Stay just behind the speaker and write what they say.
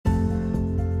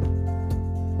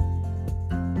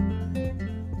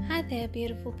there,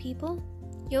 beautiful people.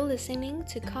 You're listening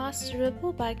to Cast a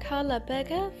Ripple by Carla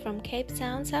Berger from Cape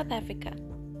Town, South Africa.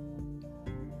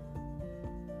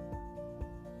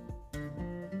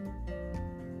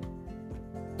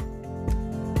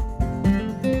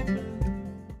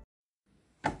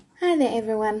 Hi there,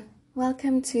 everyone.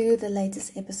 Welcome to the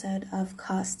latest episode of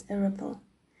Cast a Ripple.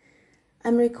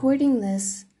 I'm recording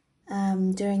this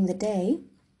during the day,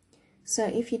 so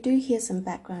if you do hear some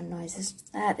background noises,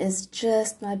 that is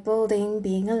just my building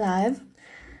being alive,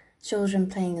 children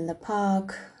playing in the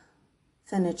park,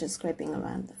 furniture scraping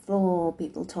around the floor,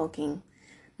 people talking.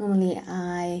 Normally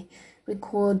I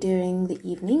record during the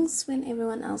evenings when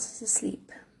everyone else is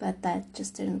asleep, but that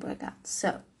just didn't work out.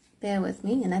 So bear with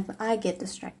me, and if I get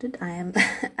distracted,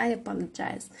 I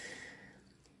apologize.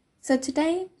 So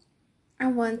today I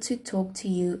want to talk to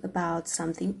you about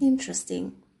something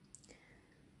interesting.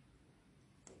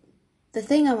 The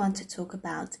thing I want to talk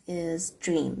about is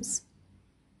dreams.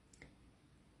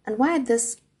 And why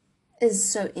this is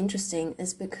so interesting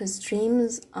is because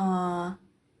dreams are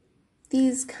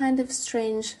these kind of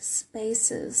strange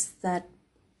spaces that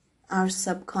our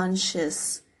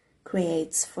subconscious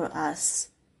creates for us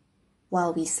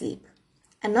while we sleep.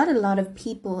 And not a lot of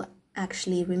people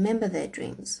actually remember their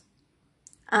dreams.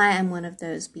 I am one of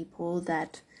those people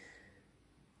that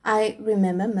I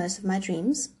remember most of my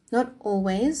dreams. Not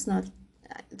always,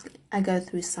 I go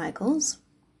through cycles.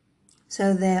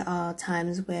 So there are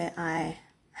times where I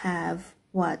have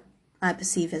what I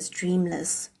perceive as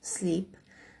dreamless sleep,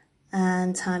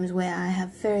 and times where I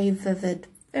have very vivid,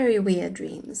 very weird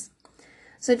dreams.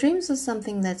 So dreams are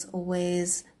something that's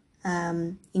always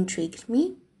intrigued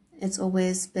me. It's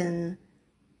always been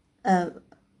a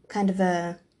kind of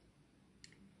a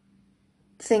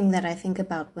thing that I think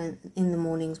about when in the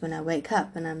mornings when I wake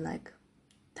up, and I'm like,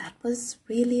 that was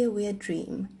really a weird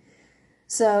dream.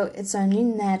 So it's only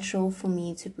natural for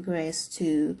me to progress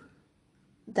to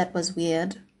that was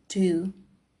weird to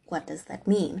what does that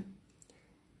mean?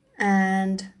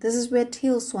 And this is where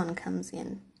Teal Swan comes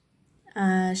in.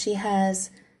 She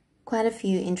has quite a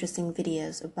few interesting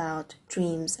videos about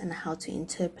dreams and how to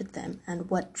interpret them and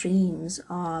what dreams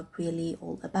are really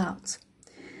all about.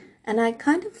 And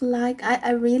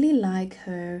I really like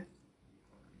her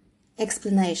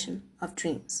explanation of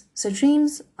dreams. So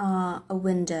dreams are a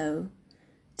window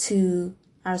to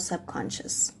our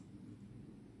subconscious.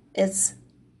 It's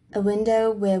a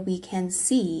window where we can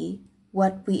see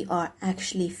what we are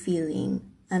actually feeling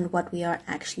and what we are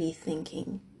actually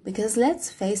thinking. Because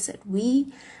let's face it,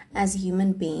 we as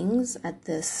human beings at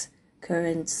this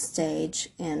current stage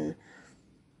in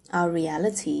our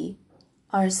reality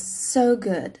are so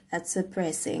good at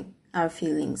suppressing our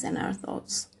feelings and our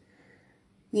thoughts.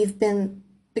 We've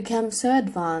become so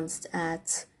advanced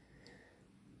at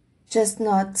just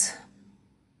not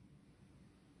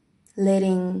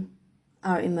letting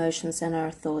our emotions and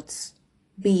our thoughts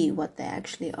be what they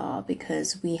actually are,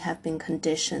 because we have been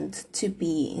conditioned to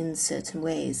be in certain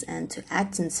ways and to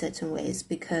act in certain ways,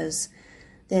 because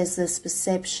there's this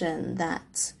perception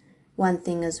that one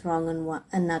thing is wrong and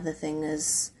another thing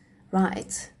is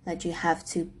right, that you have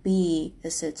to be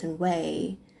a certain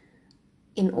way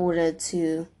in order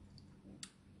to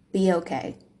be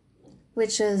okay,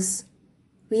 which is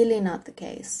really not the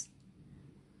case.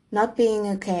 Not being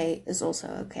okay is also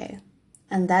okay.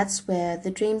 And that's where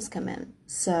the dreams come in.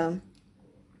 So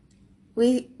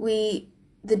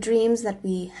the dreams that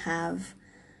we have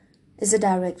is a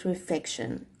direct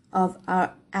reflection of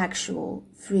our actual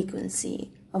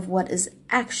frequency of what is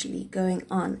actually going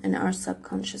on in our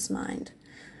subconscious mind.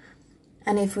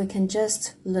 And if we can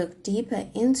just look deeper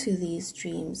into these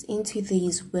dreams, into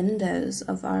these windows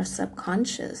of our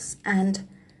subconscious, and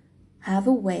have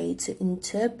a way to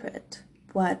interpret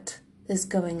what is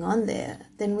going on there,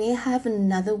 then we have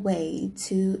another way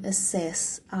to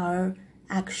assess our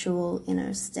actual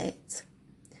inner state.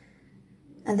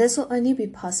 And this will only be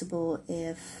possible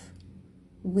if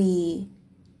we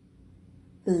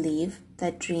believe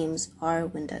that dreams are a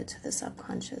window to the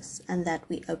subconscious, and that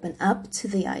we open up to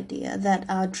the idea that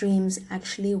our dreams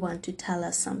actually want to tell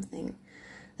us something,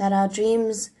 that our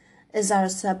dreams is our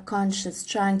subconscious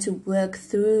trying to work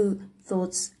through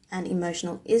thoughts and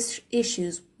emotional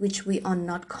issues which we are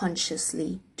not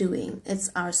consciously doing. It's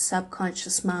our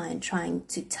subconscious mind trying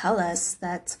to tell us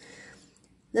that,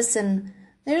 listen,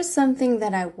 there's something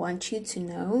that I want you to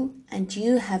know, and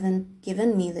you haven't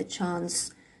given me the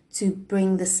chance to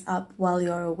bring this up while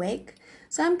you're awake.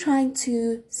 So I'm trying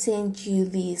to send you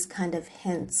these kind of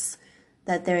hints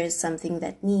that there is something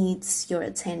that needs your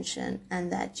attention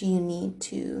and that you need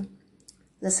to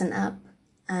listen up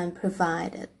and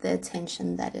provide it the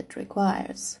attention that it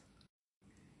requires.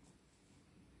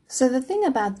 So the thing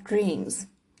about dreams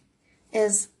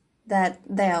is that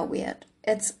they are weird.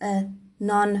 It's a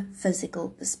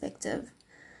non-physical perspective.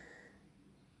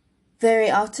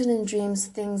 Very often in dreams,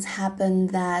 things happen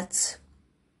that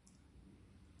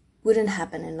wouldn't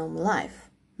happen in normal life.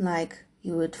 Like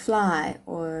you would fly,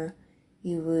 or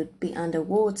you would be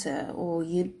underwater, or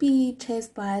you'd be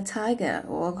chased by a tiger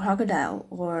or a crocodile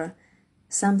or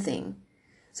something.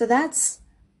 So that's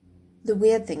the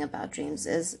weird thing about dreams,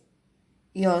 is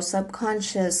your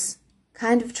subconscious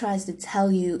kind of tries to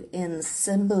tell you in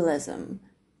symbolism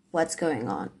what's going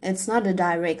on. It's not a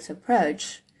direct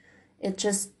approach. It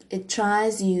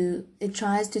tries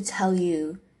to tell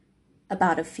you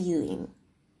about a feeling,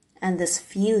 and this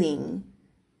feeling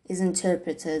is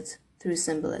interpreted through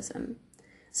symbolism.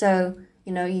 So,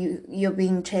 you're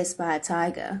being chased by a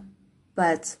tiger,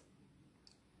 but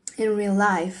in real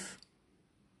life,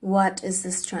 what is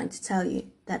this trying to tell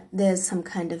you? That there's some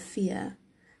kind of fear.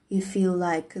 You feel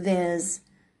like there's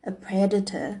a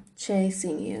predator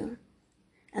chasing you.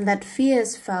 And that fear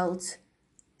is felt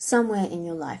somewhere in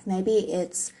your life. Maybe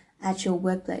it's at your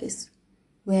workplace,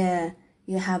 where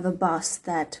you have a boss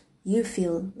that you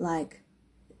feel like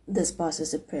this boss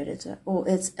is a predator, or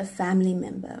it's a family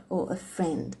member or a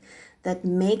friend that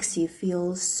makes you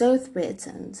feel so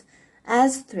threatened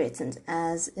as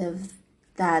if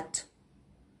that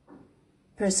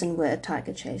person were a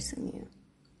tiger chasing you.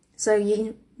 So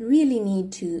you really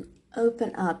need to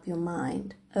open up your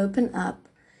mind, open up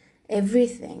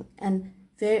everything, and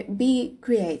be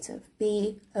creative,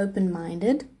 be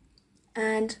open-minded,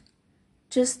 and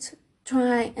just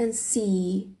try and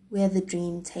see where the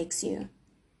dream takes you.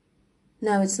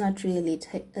 No, it's not really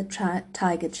a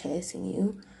tiger chasing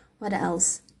you. What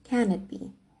else can it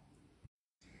be?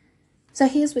 So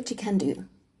here's what you can do.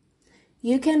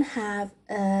 You can have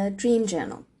a dream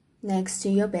journal next to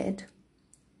your bed,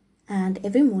 and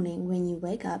every morning when you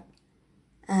wake up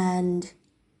and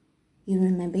you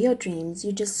remember your dreams,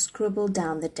 you just scribble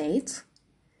down the date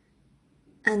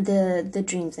and the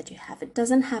dreams that you have. It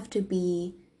doesn't have to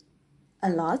be a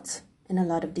lot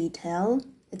of detail.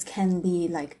 It can be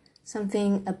like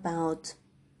something about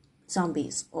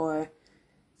zombies, or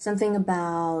something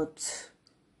about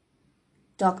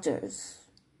doctors.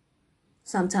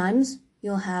 Sometimes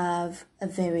you'll have a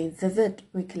very vivid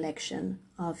recollection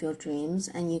of your dreams,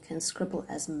 and you can scribble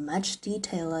as much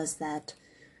detail as that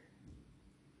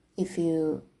if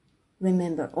you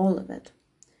remember all of it.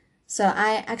 So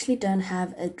I actually don't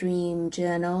have a dream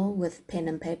journal with pen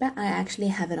and paper. I actually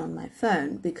have it on my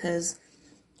phone, because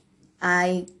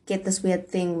I get this weird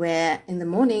thing where in the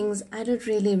mornings I don't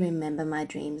really remember my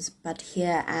dreams, but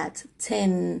here at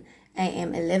 10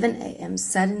 a.m., 11 a.m.,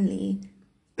 suddenly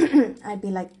I'd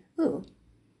be like, ooh,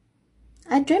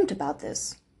 I dreamt about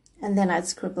this. And then I'd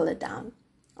scribble it down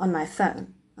on my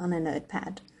phone, on a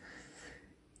notepad.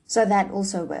 So that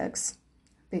also works,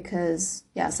 because,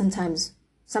 sometimes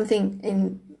something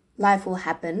in life will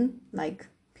happen, like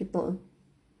people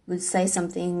would say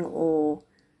something,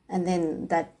 and then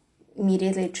that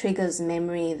immediately triggers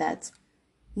memory that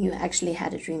you actually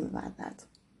had a dream about that.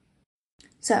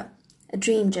 So, a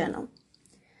dream journal.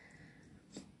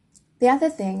 The other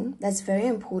thing that's very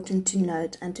important to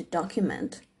note and to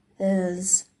document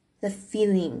is the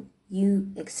feeling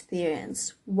you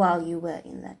experienced while you were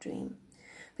in that dream.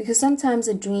 Because sometimes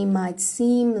a dream might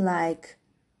seem like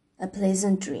a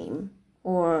pleasant dream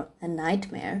or a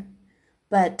nightmare,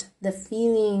 but the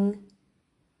feeling,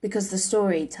 because the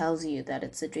story tells you that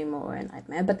it's a dream or a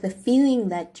nightmare, but the feeling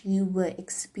that you were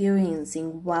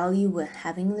experiencing while you were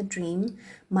having the dream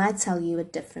might tell you a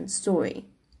different story.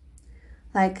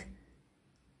 Like,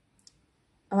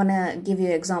 I want to give you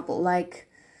an example. Like,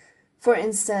 for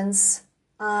instance,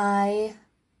 I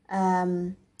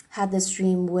had this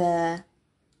dream where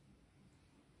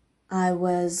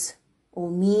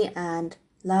me and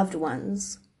loved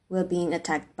ones were being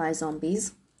attacked by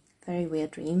zombies. Very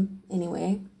weird dream.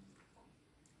 Anyway,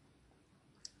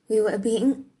 we were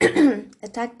being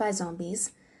attacked by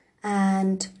zombies,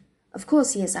 and of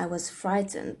course, yes, I was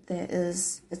frightened.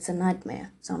 It's a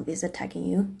nightmare. Zombies attacking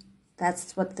you.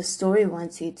 That's what the story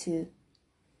wants you to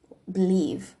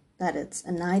believe, that it's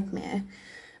a nightmare.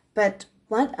 But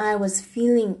what I was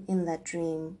feeling in that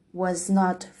dream was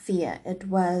not fear. It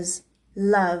was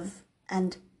love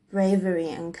and bravery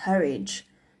and courage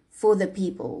for the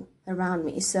people around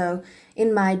me. So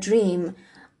in my dream,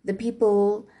 the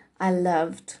people I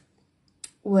loved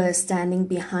were standing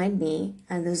behind me,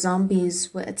 and the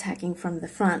zombies were attacking from the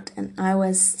front, and I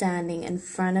was standing in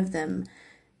front of them,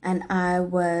 and I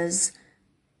was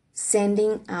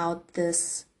sending out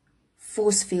this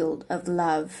force field of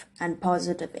love and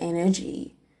positive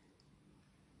energy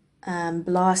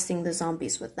blasting the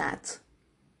zombies with that.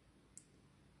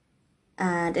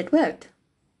 And it worked.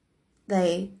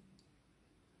 They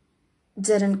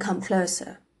didn't come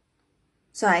closer.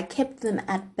 So I kept them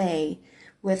at bay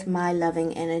with my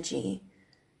loving energy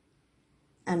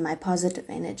and my positive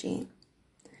energy.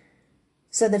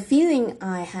 So the feeling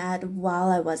I had while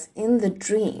I was in the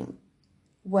dream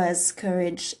was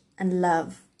courage and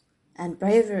love and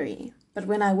bravery. But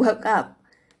when I woke up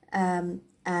and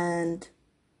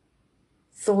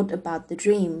thought about the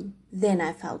dream, then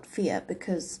I felt fear,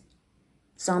 because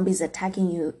zombies attacking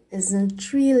you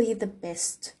isn't really the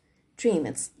best dream.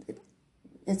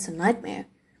 It's a nightmare.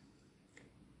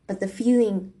 But the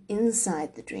feeling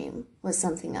inside the dream was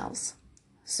something else.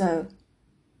 So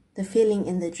the feeling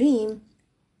in the dream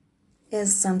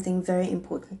is something very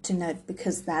important to note,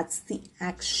 because that's the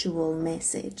actual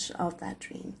message of that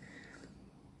dream.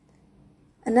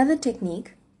 Another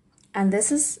technique, and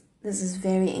this is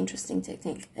very interesting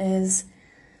technique, is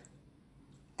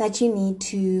that you need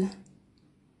to,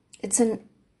 it's a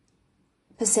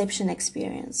perception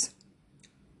experience.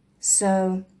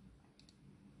 So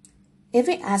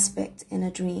every aspect in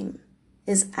a dream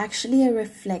is actually a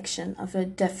reflection of a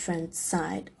different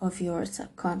side of your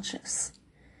subconscious.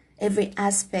 Every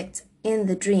aspect in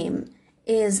the dream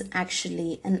is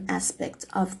actually an aspect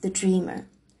of the dreamer.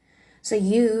 So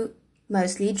you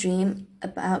mostly dream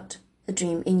about a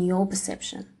dream in your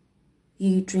perception.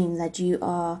 You dream that you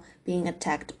are being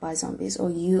attacked by zombies, or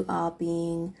you are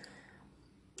being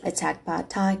attacked by a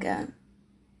tiger.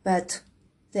 But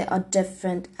there are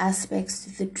different aspects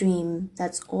to the dream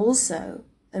that's also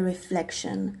a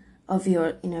reflection of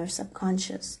your inner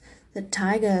subconscious. The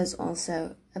tiger is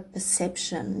also a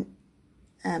perception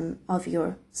of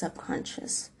your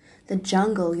subconscious. The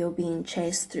jungle you're being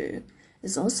chased through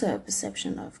is also a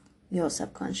perception of your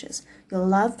subconscious. Your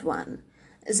loved one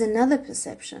is another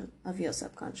perception of your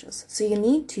subconscious. So you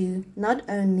need to not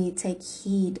only take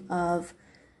heed of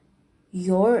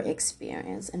your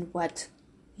experience and what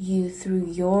you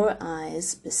through your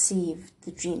eyes perceive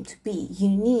the dream to be, you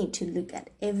need to look at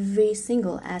every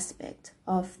single aspect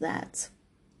of that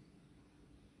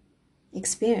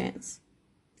experience.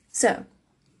 So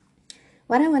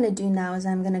what I want to do now is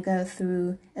I'm going to go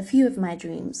through a few of my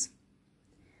dreams,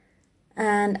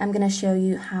 and I'm going to show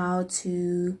you how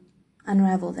to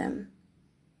unravel them.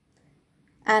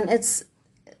 And this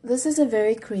is a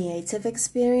very creative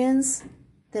experience.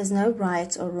 There's no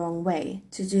right or wrong way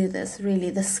to do this. Really,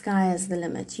 the sky is the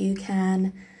limit. You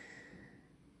can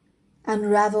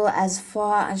unravel as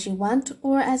far as you want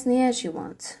or as near as you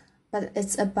want. But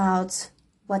it's about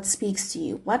what speaks to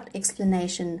you, what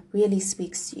explanation really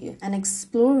speaks to you, and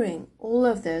exploring all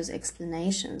of those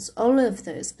explanations, all of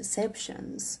those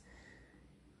perceptions,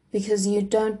 because you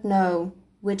don't know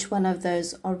which one of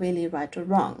those are really right or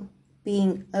wrong.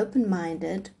 Being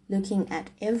open-minded, looking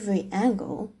at every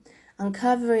angle,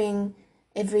 uncovering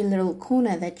every little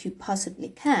corner that you possibly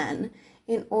can,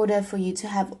 in order for you to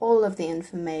have all of the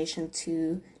information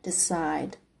to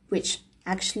decide which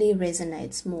actually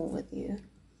resonates more with you.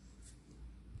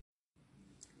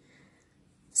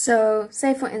 So,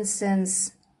 say for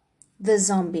instance, the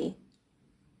zombie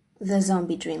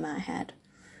dream I had.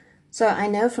 So I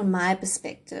know from my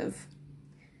perspective,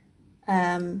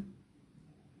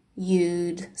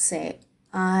 you'd say,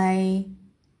 I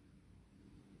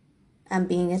am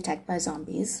being attacked by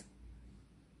zombies.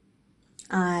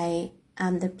 I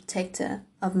am the protector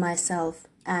of myself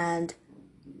and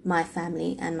my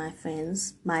family and my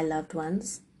friends, my loved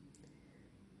ones.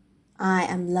 I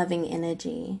am loving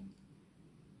energy.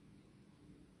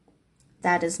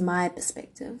 That is my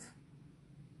perspective.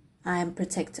 I am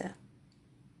protector.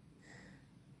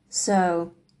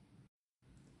 So,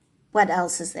 what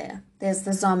else is there? There's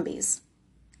the zombies.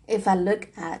 If I look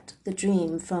at the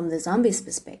dream from the zombies'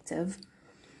 perspective,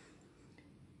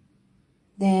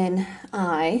 then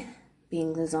I,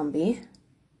 being the zombie,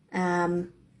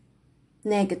 am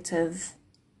negative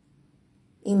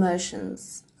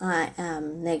emotions. I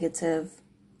am negative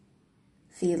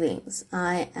feelings.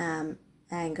 I am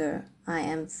anger. I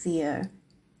am fear.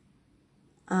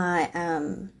 I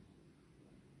am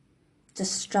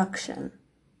destruction.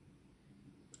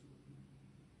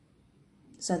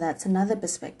 So that's another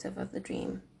perspective of the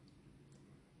dream.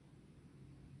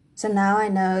 So now I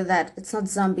know that it's not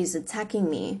zombies attacking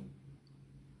me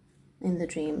in the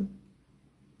dream.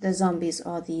 The zombies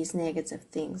are these negative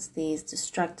things, these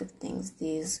destructive things,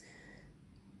 these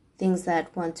things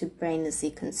that want to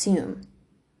brainlessly consume.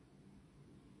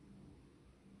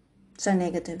 So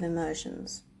negative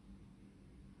emotions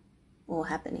or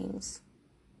happenings.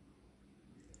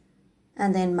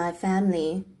 And then my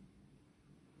family,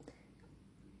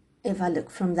 if I look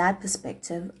from that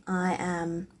perspective, I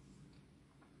am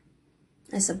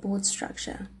a support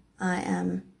structure. I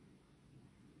am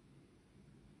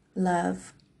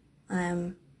love. I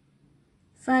am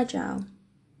fragile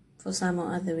for some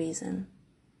or other reason.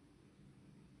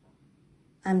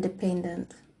 I'm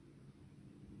dependent.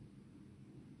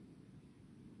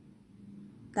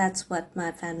 That's what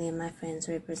my family and my friends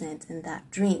represent in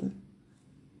that dream.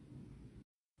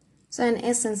 So in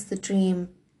essence, the dream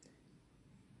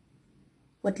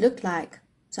would look like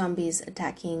zombies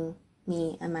attacking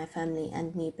me and my family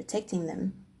and me protecting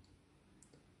them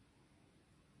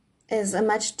is a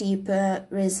much deeper,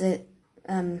 it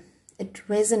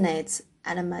resonates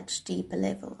at a much deeper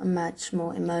level, a much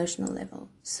more emotional level.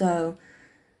 So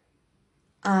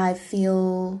I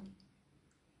feel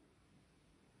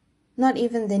not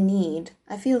even the need,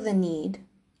 I feel the need,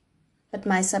 but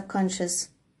my subconscious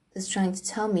is trying to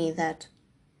tell me that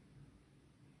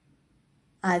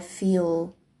I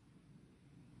feel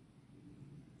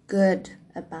good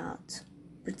about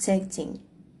protecting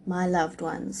my loved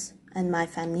ones and my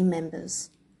family members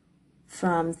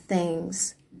from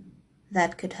things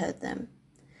that could hurt them.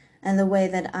 And the way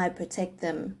that I protect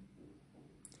them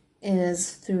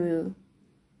is through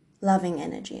loving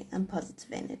energy and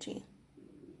positive energy.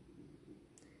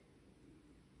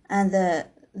 And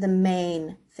the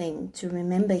main thing to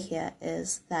remember here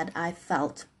is that I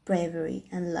felt bravery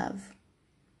and love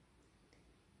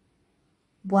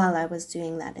while I was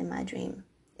doing that in my dream.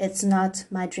 It's not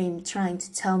my dream trying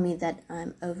to tell me that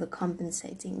I'm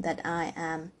overcompensating, that I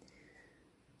am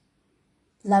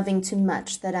loving too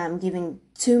much, that I'm giving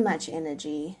too much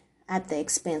energy at the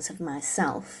expense of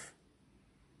myself.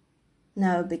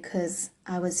 No, because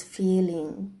I was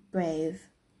feeling brave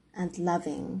and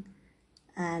loving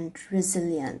and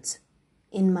resilient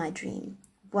in my dream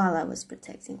while I was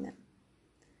protecting them.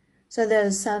 So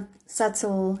those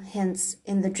subtle hints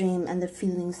in the dream and the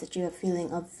feelings that you are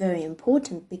feeling are very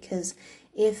important, because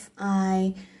if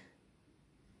I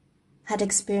had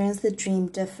experienced the dream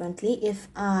differently, if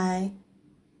I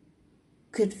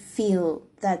could feel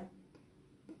that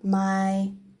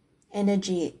my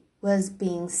energy was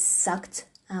being sucked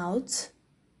out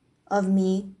of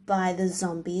me by the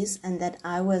zombies and that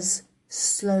I was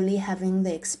slowly having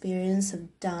the experience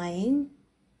of dying,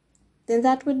 then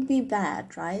that would be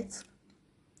bad, right?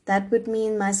 That would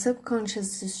mean my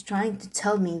subconscious is trying to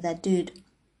tell me that, dude,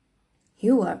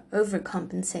 you are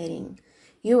overcompensating.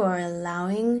 You are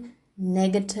allowing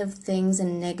negative things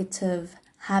and negative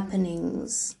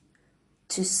happenings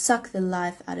to suck the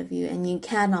life out of you, and you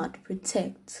cannot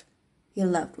protect your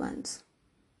loved ones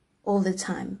all the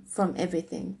time from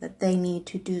everything that they need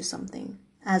to do something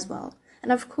as well.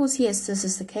 And of course, yes, this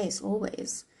is the case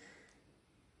always.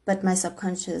 But my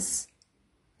subconscious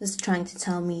is trying to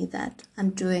tell me that I'm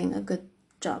doing a good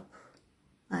job.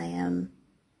 I am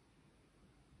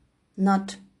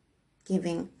not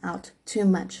giving out too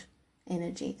much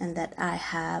energy, and that I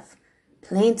have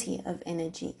plenty of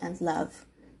energy and love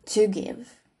to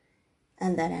give,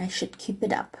 and that I should keep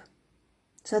it up.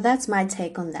 So that's my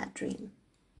take on that dream.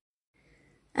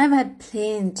 I've had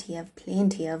plenty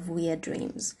of weird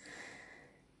dreams.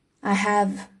 I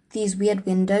have these weird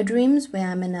window dreams where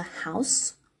I'm in a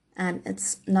house, and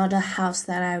it's not a house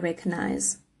that I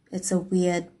recognize. It's a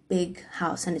weird big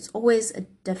house, and it's always a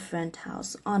different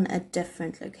house on a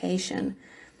different location,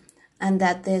 and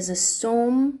that there's a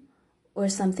storm or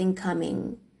something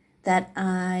coming, that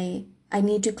I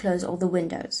need to close all the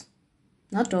windows.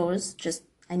 Not doors, just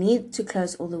I need to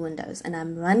close all the windows, and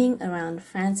I'm running around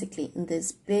frantically in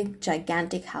this big,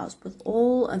 gigantic house with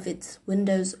all of its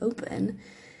windows open,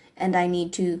 and I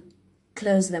need to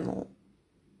close them all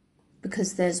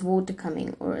because there's water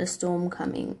coming or a storm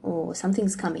coming or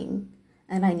something's coming,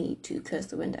 and I need to close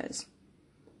the windows.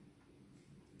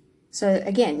 So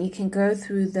again, you can go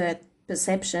through the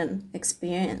perception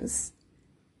experience.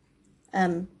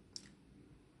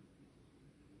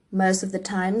 Most of the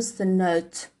times, the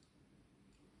note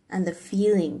and the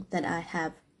feeling that I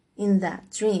have in that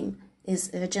dream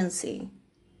is urgency.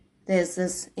 There's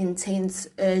this intense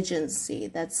urgency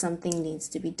that something needs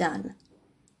to be done.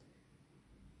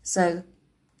 So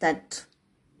that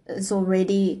is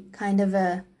already kind of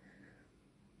a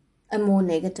more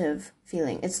negative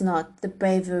feeling. It's not the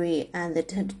bravery and the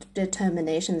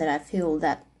determination that I feel,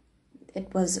 that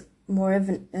it was more of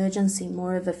an urgency,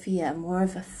 more of a fear, more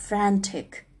of a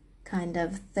frantic kind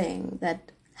of thing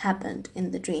that happened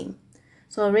in the dream.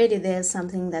 So already there's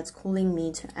something that's calling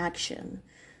me to action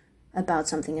about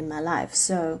something in my life.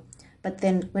 So, but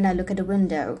then when I look at a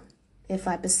window, if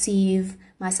I perceive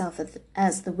myself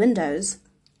as the window,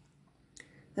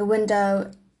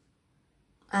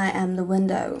 I am the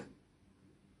window.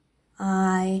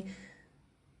 I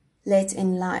let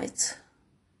in light.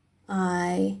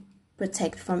 I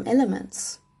protect from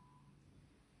elements.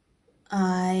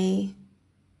 I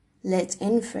let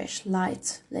in fresh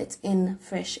light, let in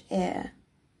fresh air,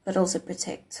 but also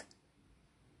protect.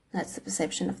 That's the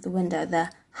perception of the window.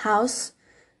 The house,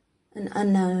 an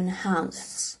unknown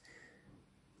house,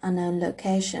 unknown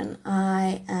location.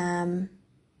 I am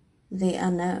the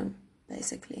unknown,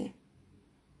 basically.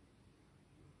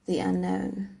 The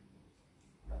unknown.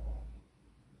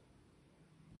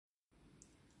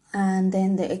 And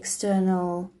then the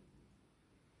external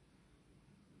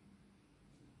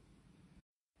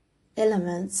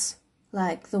elements,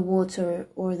 like the water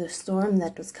or the storm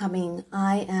that was coming.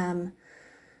 I am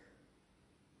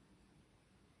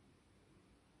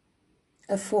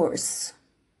a force.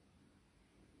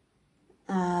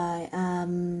 I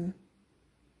am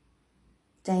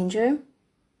danger.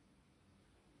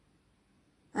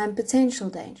 I'm potential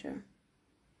danger.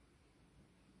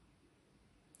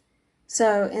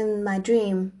 So in my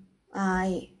dream,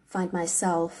 I find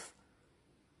myself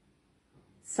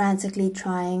frantically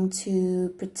trying to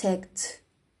protect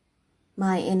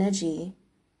my energy.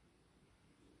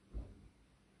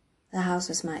 The house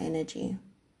is my energy.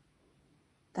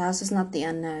 The house is not the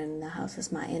unknown. The house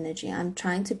is my energy. I'm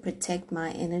trying to protect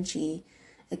my energy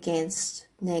against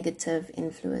negative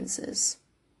influences.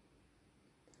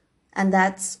 And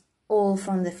that's all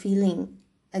from the feeling,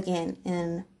 again,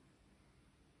 in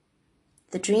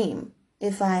the dream.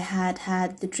 If I had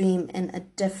had the dream in a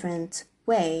different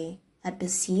way, had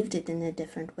perceived it in a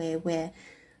different way, where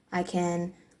I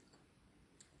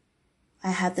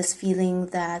have this feeling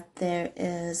that there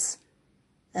is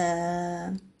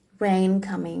rain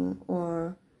coming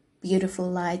or beautiful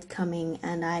light coming,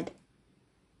 and I'd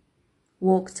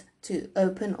walked to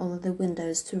open all of the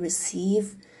windows to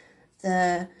receive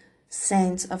the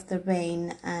scent of the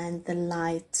rain and the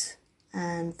light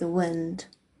and the wind,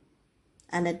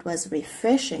 and it was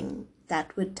refreshing,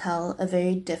 that would tell a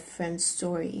very different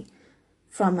story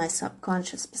from my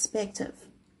subconscious perspective.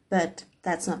 But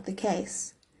that's not the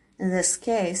case. In this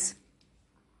case,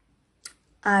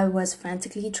 I was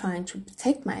frantically trying to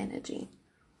protect my energy.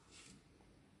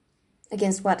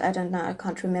 Against what? I don't know. I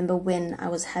can't remember when I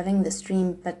was having this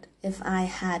dream, but if I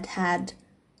had had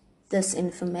this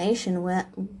information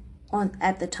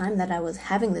at the time that I was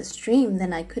having this dream,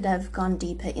 then I could have gone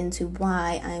deeper into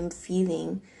why I'm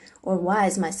feeling, or why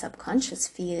is my subconscious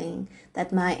feeling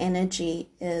that my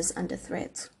energy is under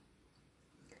threat.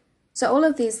 So all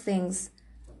of these things,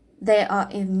 they are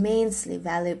immensely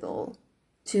valuable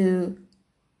to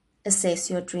assess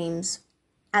your dreams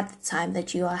at the time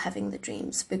that you are having the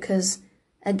dreams, because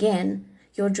again,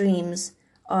 your dreams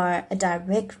are a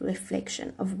direct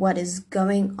reflection of what is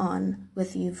going on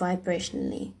with you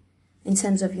vibrationally in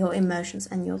terms of your emotions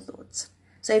and your thoughts.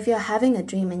 So if you're having a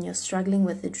dream and you're struggling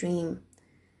with the dream,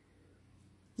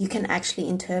 you can actually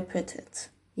interpret it.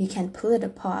 You can pull it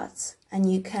apart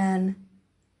and you can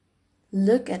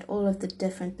look at all of the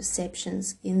different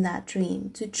perceptions in that dream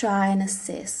to try and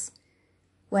assess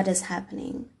what is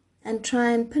happening and try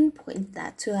and pinpoint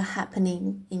that to a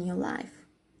happening in your life.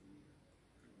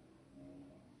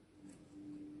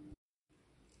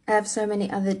 I have so many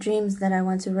other dreams that I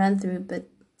want to run through, but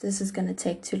this is going to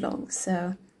take too long.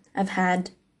 So I've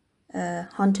had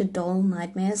haunted doll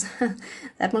nightmares.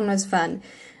 That one was fun.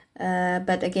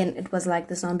 But again, it was like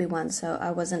the zombie one, so I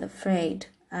wasn't afraid.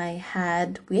 I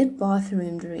had weird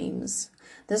bathroom dreams.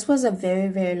 This was a very,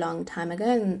 very long time ago,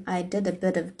 and I did a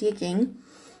bit of digging.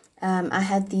 I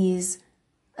had these,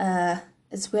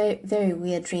 it's very, very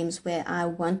weird dreams where I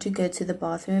want to go to the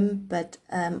bathroom, but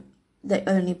the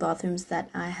only bathrooms that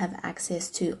I have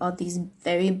access to are these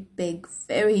very big,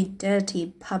 very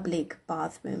dirty public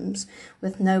bathrooms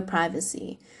with no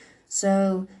privacy.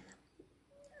 So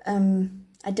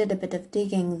I did a bit of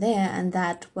digging there, and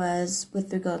that was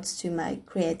with regards to my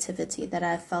creativity, that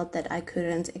I felt that I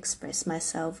couldn't express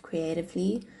myself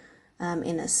creatively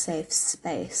in a safe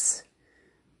space.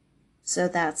 So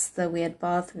that's the weird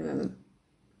bathroom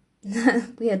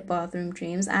weird bathroom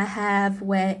dreams. I have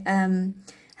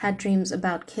had dreams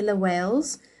about killer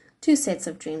whales. 2 sets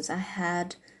of dreams. I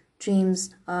had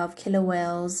dreams of killer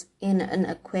whales in an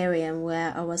aquarium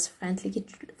where I was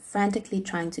frantically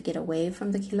trying to get away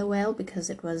from the killer whale because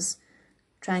it was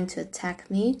trying to attack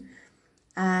me.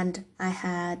 And I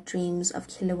had dreams of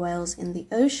killer whales in the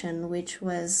ocean, which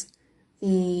was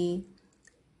the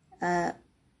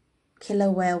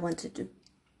killer whale wanted to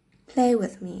play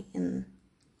with me, and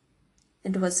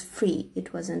it was free,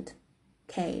 it wasn't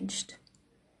caged.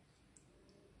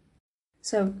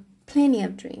 So plenty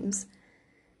of dreams.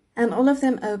 And all of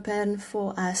them open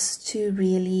for us to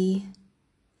really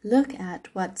look at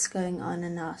what's going on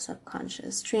in our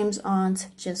subconscious. Dreams aren't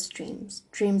just dreams.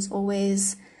 Dreams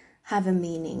always have a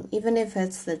meaning, even if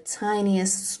it's the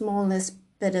tiniest, smallest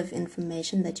bit of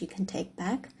information that you can take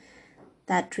back.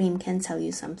 That dream can tell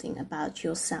you something about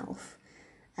yourself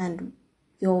and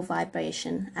your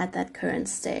vibration at that current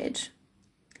stage.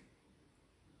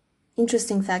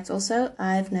 Interesting fact also,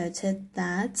 I've noted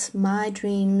that my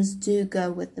dreams do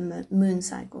go with the moon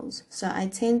cycles. So I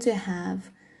tend to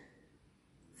have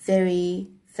very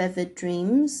vivid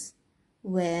dreams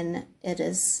when it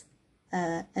is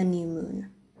a new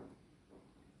moon.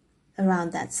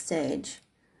 Around that stage,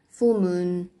 full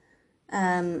moon,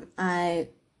 I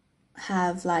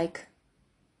have like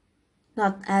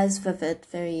not as vivid,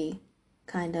 very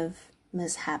kind of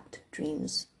mishapped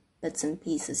dreams, bits and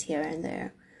pieces here and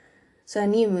there. So a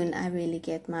new moon, I really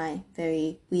get my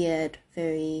very weird,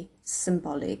 very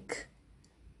symbolic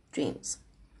dreams.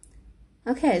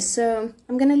 Okay, so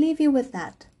I'm going to leave you with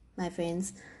that, my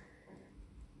friends.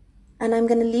 And I'm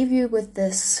going to leave you with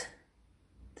this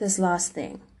last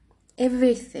thing.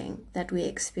 Everything that we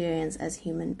experience as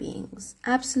human beings,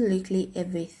 absolutely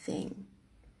everything,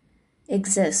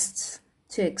 exists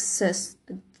to assist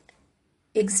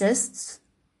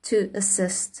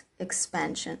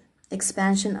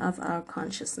expansion of our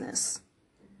consciousness.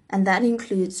 And that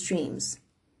includes dreams.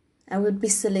 I would be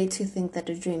silly to think that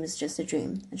a dream is just a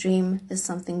dream. A dream is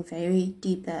something very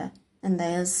deeper, and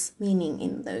there's meaning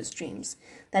in those dreams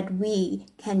that we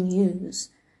can use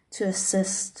to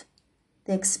assist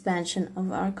the expansion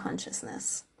of our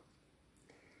consciousness.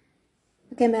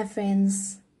 Okay, my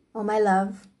friends, all my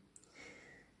love,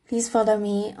 please follow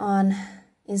me on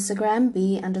Instagram,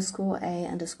 b_a_ripple,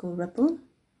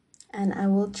 and I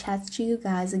will chat to you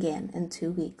guys again in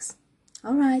 2 weeks.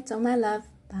 All right, all my love,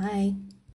 bye.